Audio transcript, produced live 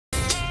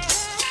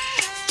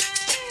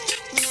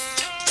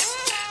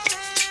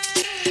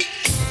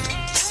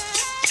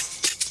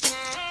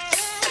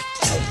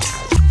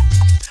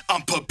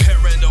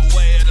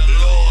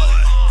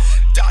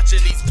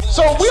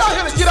So we are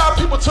here to get our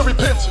people to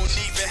repentance.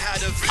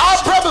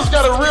 Our brothers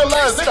got to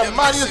realize they're the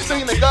mightiest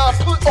thing that God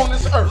put on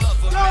this earth.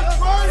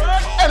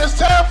 And it's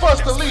time for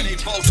us to lead.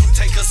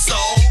 Take a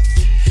soul,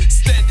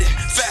 standing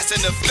fast in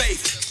the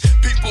faith.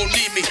 People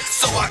need me,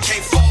 so I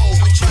can't fall.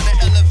 We trying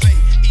to elevate.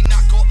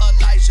 Enoch or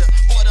Elijah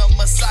or the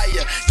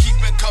Messiah.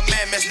 Keeping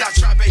commandments, not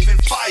try bathing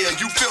fire.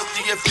 You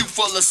filthy if you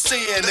full of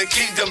sin. The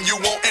kingdom you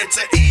won't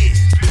enter in.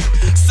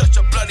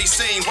 Such a bloody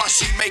scene, why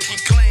she make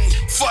it clean?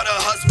 For the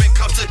husband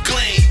come to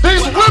clean.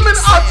 These women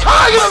are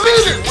tired of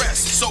leading.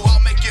 So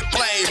I'll make it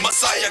plain.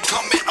 Messiah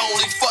coming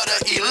only for the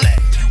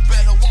elect. You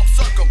better walk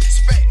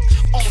circumspect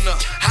on the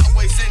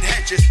highways and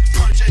hedges,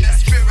 purging that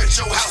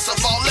spiritual house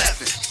of all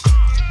leaven.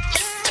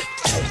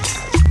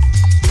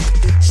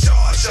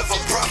 Charge of a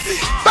prophet.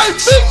 They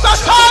feet are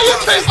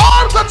tired, their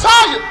arms are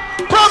tired.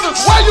 Brothers,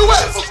 where you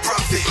at?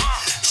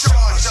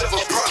 Charge of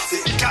a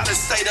prophet. Gotta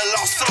say the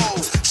lost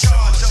souls.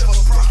 Charge of a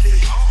prophet.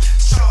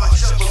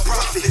 Charge of a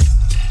prophet.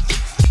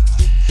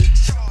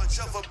 Charge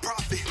of a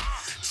prophet.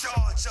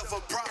 Charge of a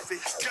prophet.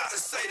 Gotta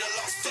say the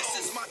lost souls.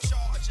 This is my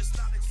charge. It's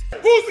not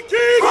Who's the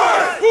king?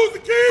 Right. Who's the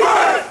king?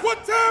 Right. What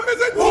time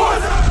is it?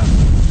 What?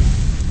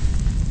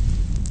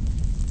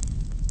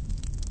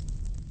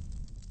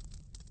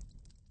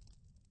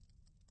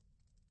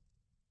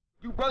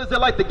 You brothers that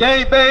like the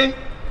gang bang,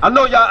 I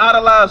know y'all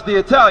idolize the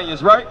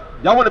Italians, right?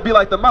 Y'all want to be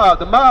like the mob.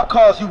 The mob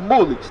calls you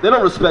mullets. They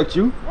don't respect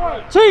you.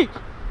 Right. Cheat.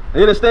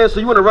 You understand? So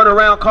you want to run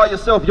around, call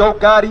yourself Yo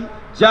Gotti,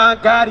 John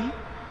Gotti.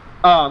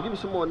 Give me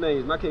some more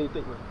names. I can't even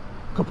think right.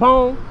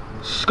 Capone.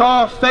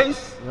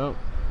 Scarface. Yep.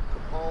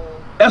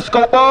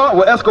 Escobar.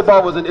 Well,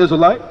 Escobar was an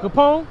Israelite.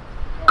 Capone.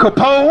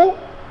 Capone.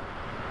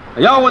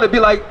 Y'all want to be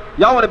like,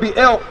 y'all want to be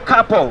El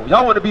Capo.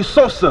 Y'all want to be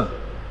Sosa,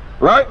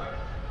 right?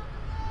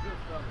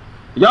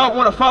 Y'all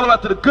want to follow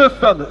after the good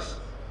fellas.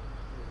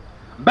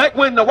 Back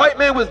when the white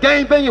man was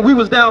gang banging, we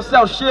was down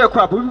south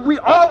sharecropping. We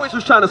always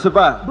was trying to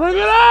survive. Bring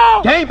it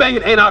out! Gang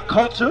banging ain't our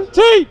culture.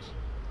 Teach!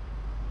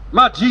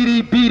 My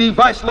GD, BD,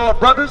 Vice Lord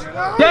brothers,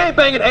 gang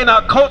banging ain't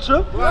our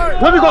culture.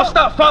 Right. When we gonna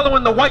stop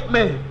following the white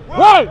man?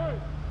 Right!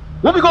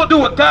 What we gonna do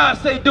what God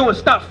say do and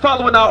stop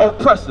following our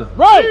oppressor?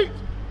 Right!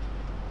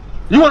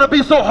 You wanna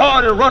be so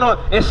hard and run on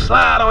and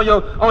slide on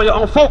your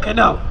own folk and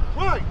out.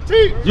 Right!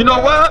 Teach! You know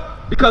why?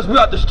 Because we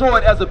are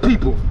destroyed as a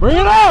people. Bring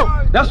it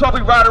out! That's why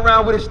we ride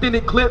around with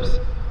extended clips.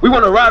 We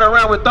want to ride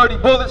around with 30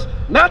 bullets,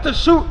 not to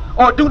shoot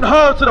or do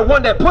harm to the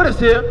one that put us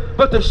here,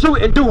 but to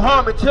shoot and do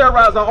harm and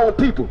terrorize our own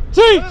people.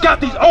 Jeez. Got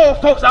these old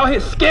folks out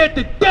here scared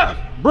to death.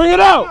 Bring it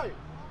out!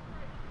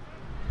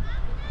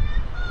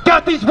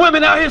 Got these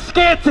women out here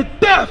scared to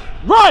death.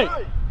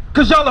 Right!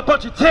 Because y'all a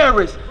bunch of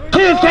terrorists.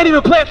 Kids can't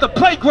even play at the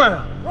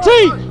playground.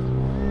 Teach!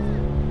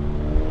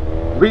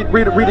 Read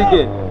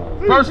again.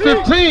 Verse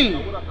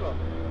 15.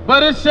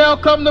 But it shall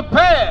come to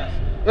pass,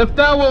 if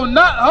thou wilt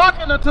not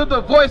hearken unto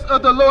the voice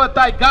of the Lord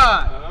thy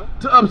God,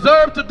 to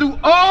observe to do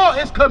all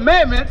his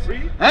commandments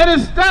and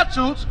his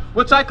statutes,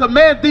 which I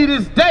command thee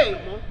this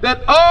day,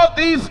 that all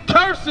these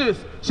curses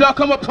shall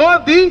come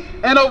upon thee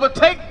and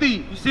overtake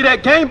thee. You see,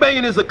 that gang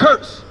banging is a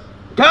curse.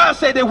 God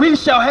said that we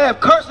shall have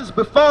curses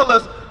befall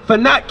us for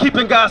not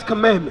keeping God's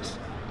commandments.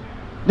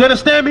 You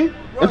understand me?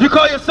 If you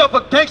call yourself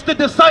a gangster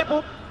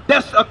disciple,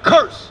 that's a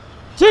curse.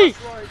 Chief.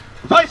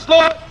 Vice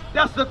Lord,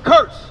 that's a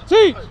curse.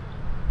 Chief.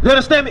 You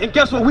understand me? And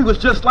guess what? We was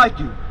just like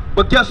you.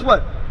 But guess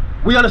what?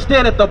 We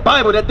understand that the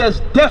Bible, that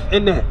there's death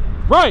in that.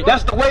 Right.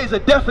 That's the ways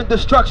of death and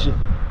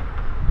destruction.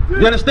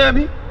 You understand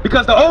me?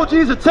 Because the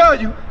OGs will tell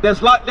you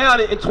that's locked down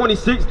in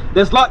 26,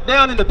 that's locked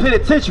down in the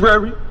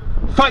penitentiary,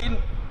 fighting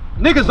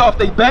niggas off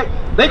their back.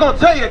 They gonna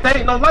tell you that there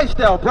ain't no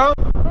lifestyle, bro.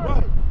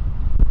 Right.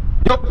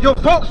 Your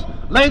folks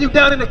laying you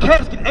down in the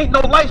casket ain't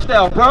no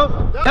lifestyle, bro.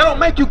 That don't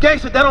make you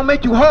gangster, that don't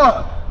make you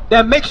hard.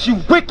 That makes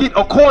you wicked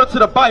according to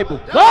the Bible.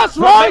 That's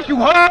right. What make you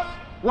hard,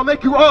 what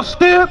make you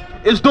austere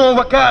is doing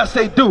what God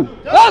say do.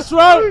 That's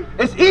right.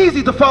 It's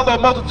easy to follow a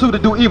multitude to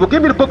do evil.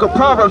 Give me the book of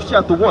Proverbs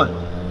chapter 1.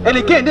 And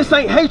again, this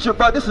ain't hatred,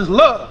 bro. This is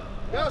love.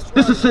 That's right.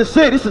 This is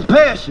sincere. This is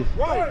passion.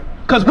 Right.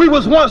 Because we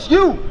was once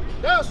you.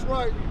 That's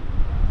right.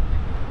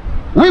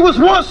 We was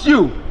once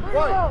you.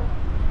 Right.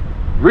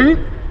 Read.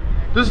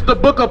 This is the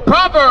book of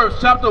Proverbs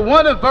chapter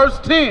 1 and verse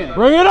 10.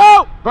 Bring it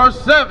out. Verse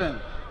 7.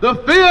 The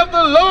fear of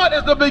the Lord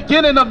is the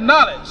beginning of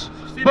knowledge.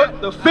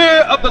 But the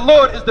fear of the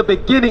Lord is the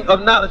beginning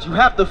of knowledge. You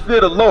have to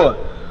fear the Lord.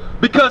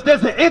 Because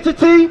there's an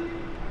entity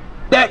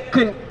that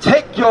can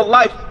take your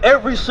life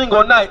every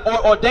single night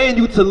or ordain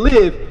you to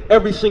live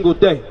every single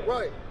day.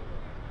 Right.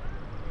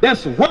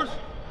 That's worse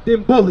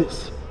than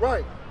bullets.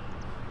 Right.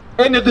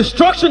 And the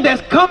destruction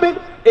that's coming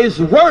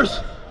is worse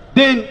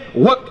than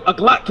what a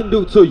Glock can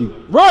do to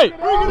you. Right.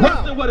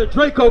 Worse than what a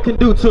Draco can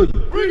do to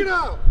you. Bring it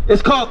out.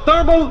 It's called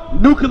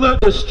thermonuclear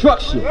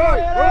destruction.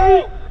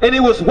 Right. And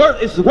it's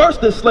worse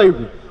than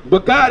slavery.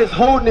 But God is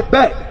holding it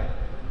back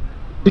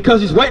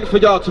because he's waiting for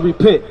y'all to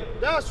repent.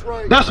 That's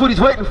right. That's what he's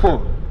waiting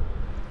for.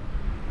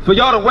 For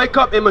y'all to wake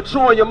up and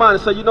mature in your mind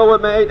and say, you know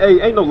what, man,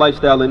 hey, ain't no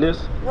lifestyle in this.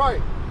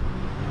 Right.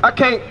 I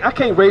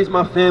can't raise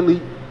my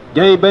family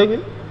gang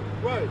banging.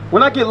 Right.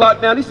 When I get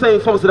locked down, these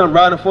same folks that I'm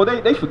riding for,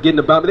 they forgetting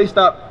about me. They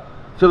stop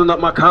filling up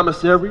my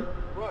commissary.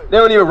 Right. They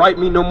don't even write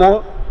me no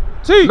more.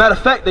 Teach. Matter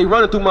of fact, they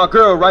running through my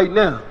girl right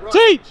now. Right.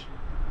 Teach.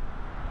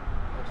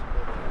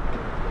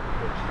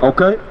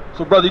 Okay.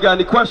 So, brother, you got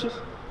any questions?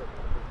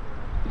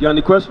 You got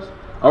any questions?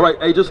 All right.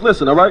 Hey, just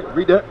listen. All right.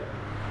 Read that.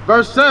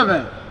 Verse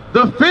 7.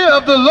 The fear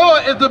of the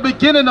Lord is the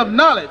beginning of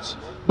knowledge,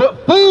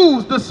 but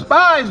fools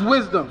despise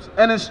wisdom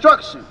and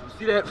instruction.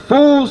 See that?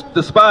 Fools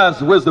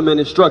despise wisdom and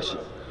instruction.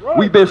 Right.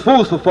 We've been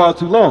fools for far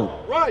too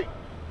long. Right.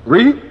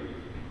 Read.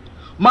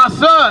 My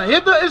son,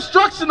 hear the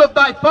instruction of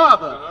thy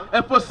father,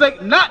 and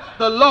forsake not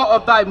the law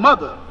of thy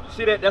mother.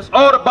 See that? That's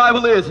all the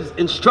Bible is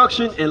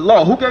instruction and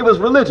law. Who gave us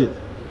religion?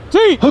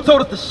 Teach. Who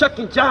told us to shuck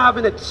and jive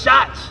in the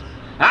shots?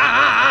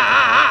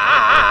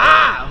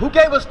 Who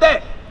gave us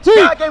that? Teach.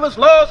 God gave us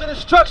laws and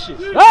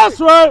instructions. That's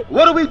right.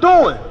 What are we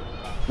doing?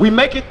 We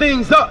making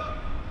things up.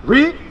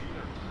 Read.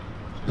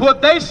 For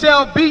they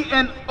shall be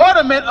an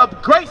ornament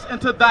of grace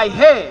into thy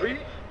head, Read.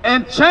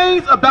 and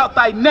chains about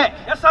thy neck.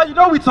 That's how you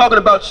know we talking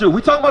about you.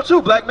 We talking about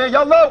you, black man.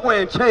 Y'all love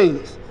wearing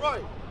chains.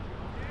 Right.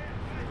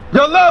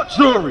 Y'all love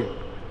jewelry.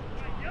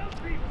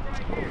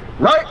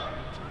 Right?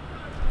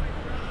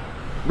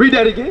 Read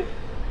that again.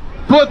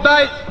 For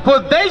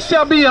they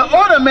shall be an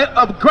ornament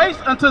of grace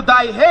unto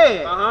thy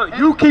head.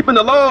 You keeping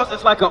the laws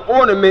is like an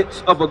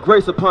ornament of a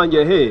grace upon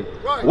your head.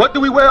 Right. What do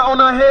we wear on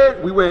our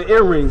head? We wear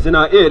earrings in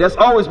our ear. That's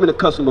always been a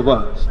custom of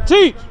ours.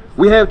 Teach.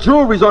 We have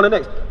jewelries on the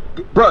necks.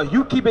 Bro,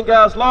 you keeping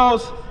God's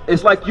laws,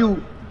 it's like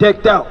you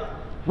decked out.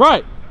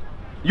 Right.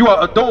 You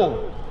are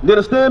adorned. You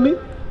understand me?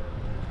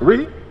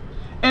 Read.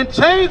 And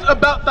chains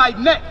about thy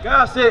neck.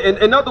 God said,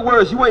 in other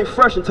words, you ain't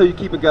fresh until you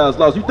keeping God's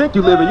laws. You think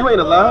you living, you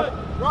ain't alive.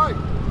 Right.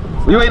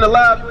 You ain't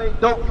alive, you ain't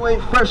dope, you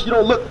ain't fresh, you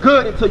don't look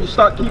good until you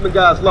start keeping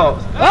God's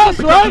laws. That's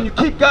because right. when you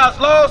keep God's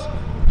laws,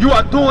 you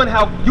are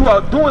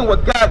doing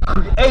what God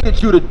created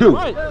you to do.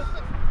 Right.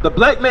 The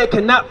black man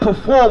cannot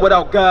perform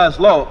without God's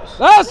laws.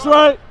 That's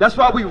right. That's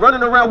why we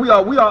running around, we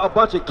are a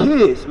bunch of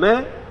kids,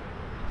 man.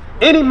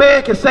 Any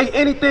man can say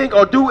anything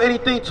or do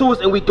anything to us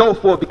and we go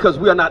for it because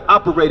we are not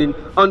operating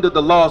under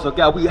the laws of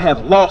God. We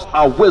have lost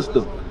our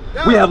wisdom.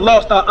 We have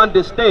lost our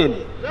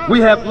understanding.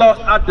 We have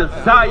lost our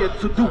desire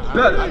to do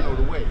better.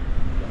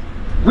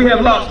 We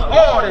have lost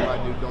all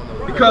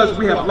that because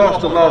we have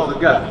lost the laws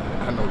of God.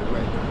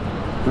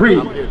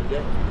 Read.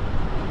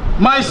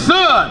 My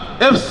son,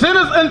 if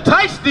sinners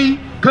entice thee,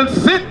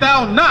 consent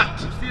thou not.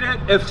 See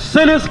that? If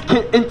sinners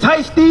can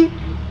entice thee,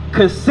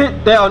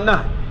 consent thou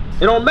not.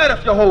 It don't matter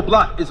if your whole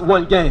block is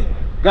one gang.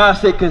 God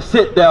said,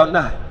 consent thou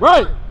not.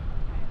 Right.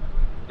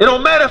 It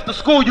don't matter if the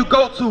school you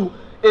go to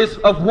is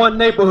of one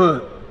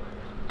neighborhood.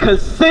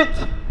 Consent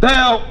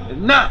thou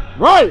not.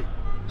 Right.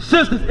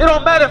 Sisters, it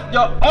don't matter if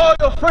all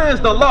your friends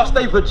done lost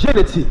their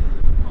virginity.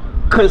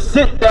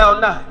 Consent thou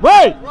not.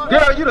 Right.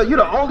 Girl, you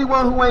the only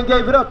one who ain't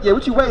gave it up yet.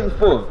 What you waiting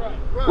for?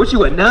 What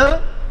you a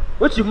nun?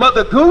 What you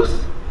Mother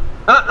Goose?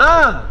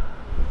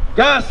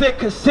 God said,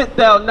 consent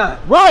thou not.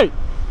 Right.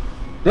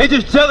 They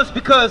just jealous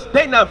because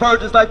they not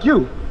virgins like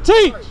you.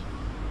 Teach.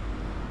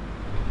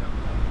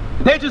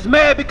 They just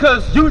mad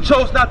because you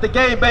chose not to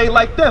gangbang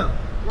like them.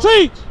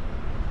 Teach.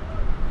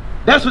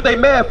 That's what they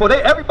mad for.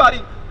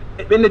 Everybody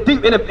in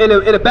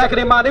the back of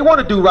their mind, they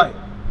want to do right.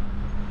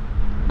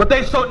 But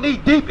they so knee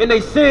deep in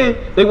their sin,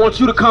 they want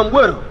you to come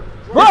with them.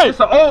 Right. It's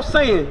an old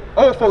saying.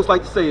 Old folks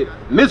like to say it.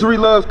 Misery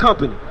loves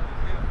company.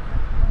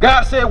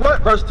 God said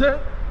what? Verse 10?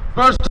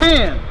 Verse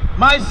 10.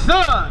 My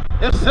son,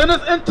 if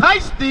sinners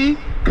entice thee,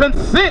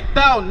 consent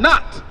thou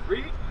not.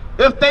 Read.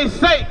 If they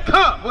say,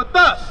 come with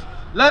us,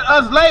 let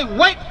us lay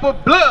wait for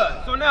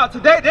blood. So now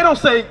today, they don't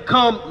say,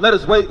 come, let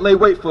us lay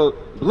wait for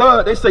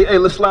blood. They say, hey,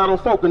 let's slide on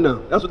folk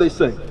now. That's what they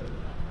say.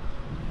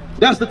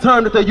 That's the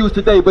term that they use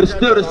today, but it's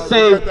still the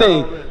same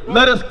thing.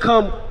 Let us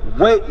come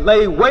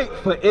lay wait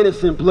for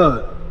innocent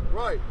blood.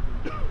 Right.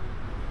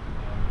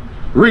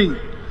 Read.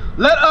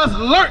 Let us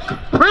lurk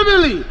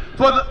privily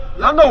for the...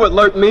 I know what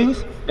lurk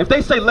means. If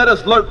they say let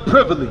us lurk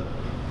privily,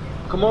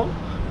 come on.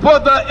 For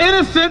the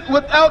innocent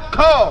without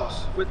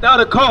cause. Without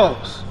a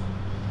cause.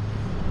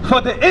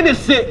 For the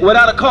innocent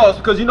without a cause.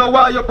 Because you know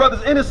why your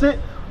brother's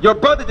innocent? Your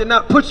brother did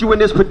not put you in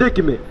this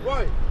predicament.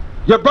 Right.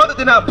 Your brother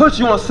did not put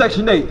you on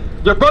Section 8.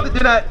 Your brother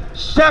did not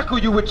shackle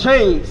you with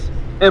chains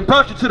and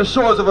brought you to the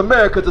shores of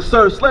America to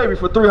serve slavery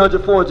for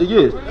 300, 400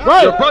 years.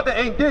 Right. Your brother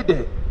ain't did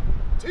that.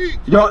 Teach.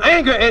 Your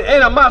anger and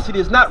animosity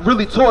is not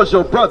really towards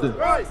your brother.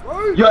 Right.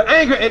 Right. Your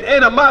anger and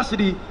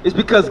animosity is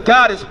because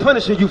God is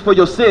punishing you for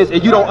your sins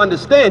and you don't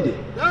understand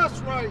it. That's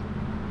right.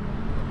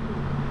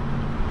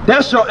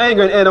 That's your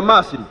anger and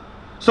animosity.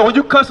 So when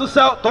you cuss us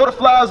out, throw the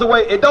flies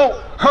away, it don't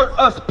hurt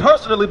us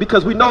personally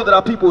because we know that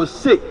our people is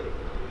sick.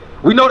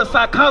 We know the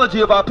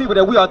psychology of our people,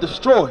 that we are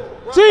destroyed.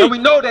 Gee. And we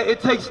know that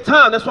it takes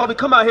time. That's why we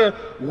come out here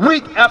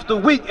week after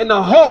week in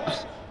the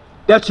hopes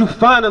that you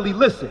finally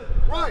listen.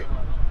 Right.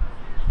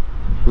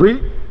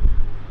 Read.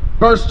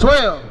 Verse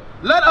 12.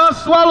 Let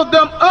us swallow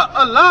them up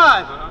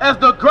alive as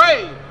the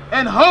grave,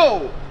 and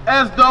whole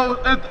as those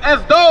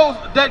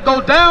that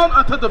go down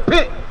unto the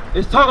pit.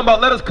 It's talking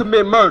about let us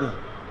commit murder.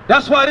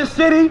 That's why this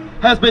city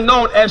has been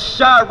known as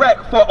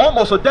Chirac for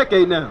almost a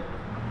decade now.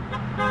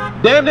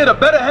 Damn near the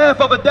better half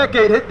of a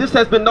decade, this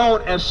has been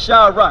known as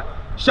Chirac.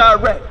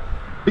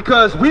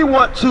 Because we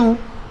want to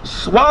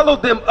swallow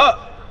them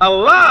up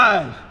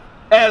alive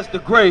as the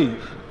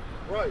grave.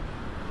 Right.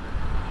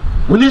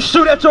 When you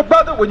shoot at your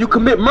brother, when you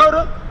commit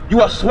murder,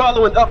 you are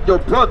swallowing up your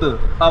brother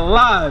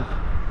alive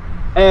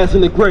as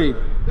in the grave.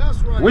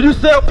 That's right. When you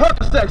sell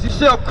Percocets, you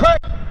sell crack,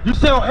 you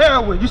sell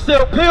heroin, you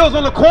sell pills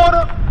on the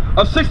corner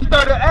of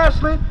 63rd and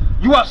Ashland,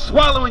 you are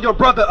swallowing your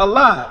brother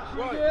alive.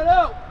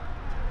 Right.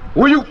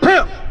 When you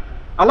pimp,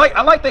 I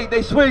like they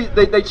changed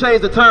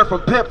the term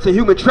from pimp to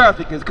human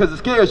trafficking because it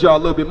scares y'all a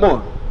little bit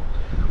more.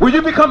 When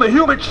you become a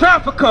human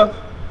trafficker,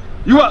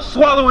 you are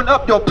swallowing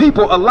up your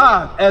people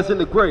alive as in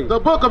the grave. The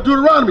book of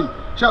Deuteronomy,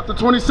 chapter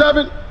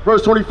 27,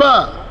 verse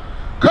 25.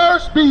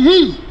 Cursed be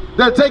he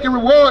that take a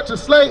reward to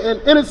slay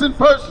an innocent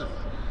person,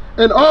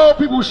 and all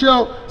people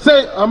shall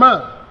say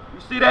amen.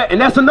 You see that?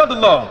 And that's another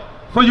law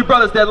for you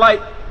brothers that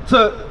like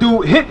to do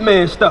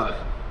hitman stuff.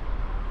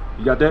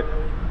 You got that?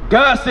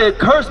 God said,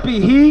 cursed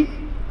be he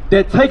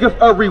that taketh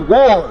a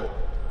reward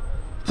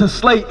to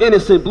slay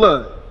innocent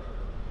blood.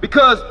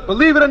 Because,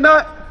 believe it or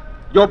not,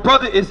 your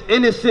brother is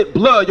innocent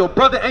blood. Your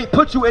brother ain't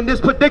put you in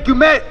this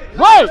predicament.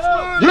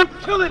 Right. You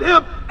killing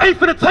him ain't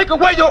finna take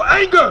away your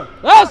anger.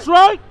 That's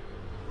right.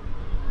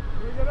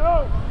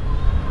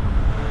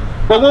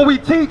 But when we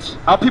teach,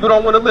 our people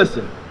don't want to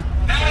listen.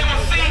 Now they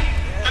will see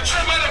the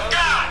true men of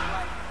God.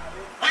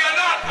 We are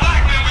not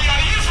black men, we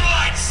are the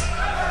Israelites.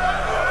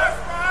 That's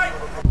right.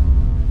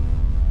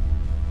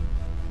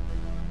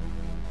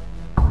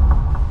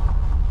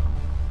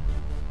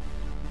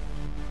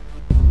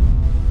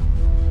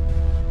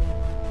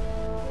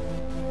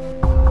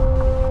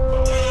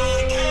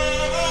 Take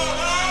care of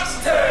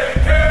us.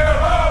 Take care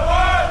of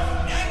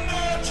us. And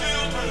our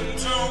children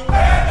too.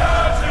 And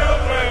our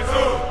children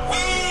too.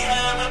 We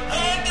have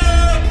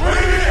repented. We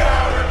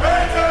have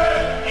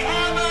repented.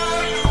 How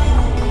about you?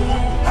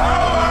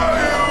 How about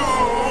you?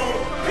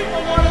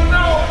 People want to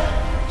know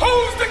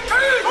who's the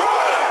king.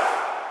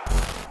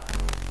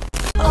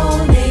 O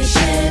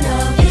nation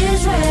of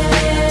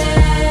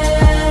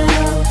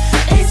Israel,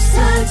 it's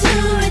time to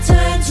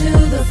return to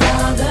the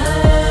Father.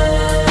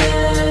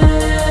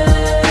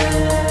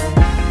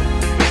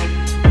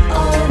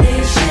 O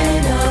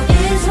nation of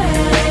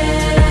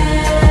Israel,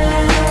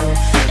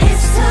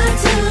 it's time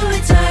to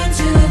return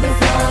to the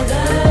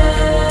Father.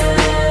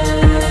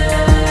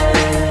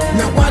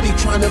 Now why they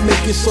trying to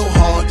make it so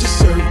hard to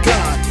serve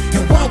God?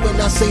 And why when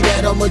I say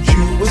that I'm a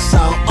Jew, it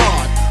sound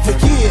odd? For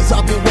years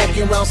I've been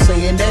walking around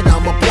saying that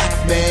I'm a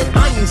black man.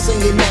 I ain't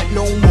saying that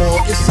no more,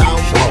 it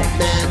sounds wrong,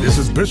 man. This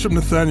is Bishop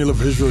Nathaniel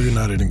of Israel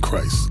United in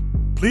Christ.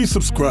 Please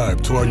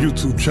subscribe to our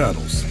YouTube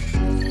channels.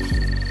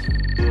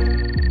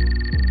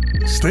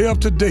 Stay up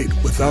to date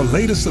with our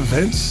latest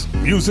events,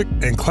 music,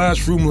 and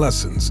classroom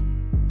lessons.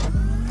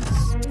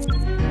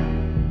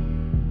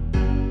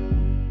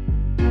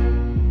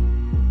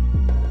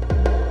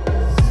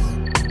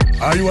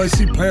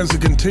 IUIC plans to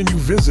continue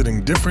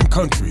visiting different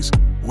countries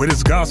where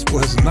this gospel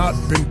has not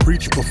been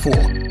preached before.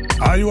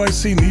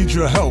 IUIC needs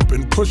your help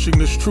in pushing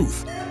this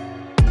truth.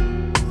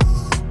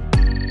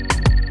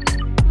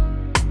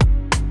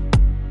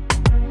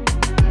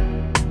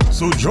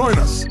 So join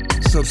us.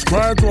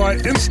 Subscribe to our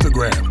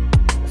Instagram,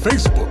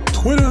 Facebook,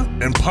 Twitter,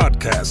 and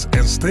podcast,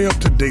 and stay up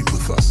to date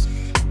with us.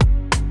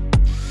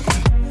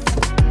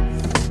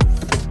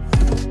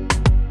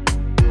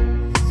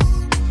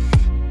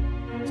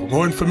 For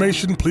more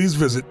information, please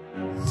visit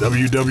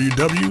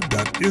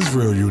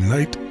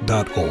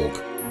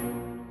www.israelunite.org.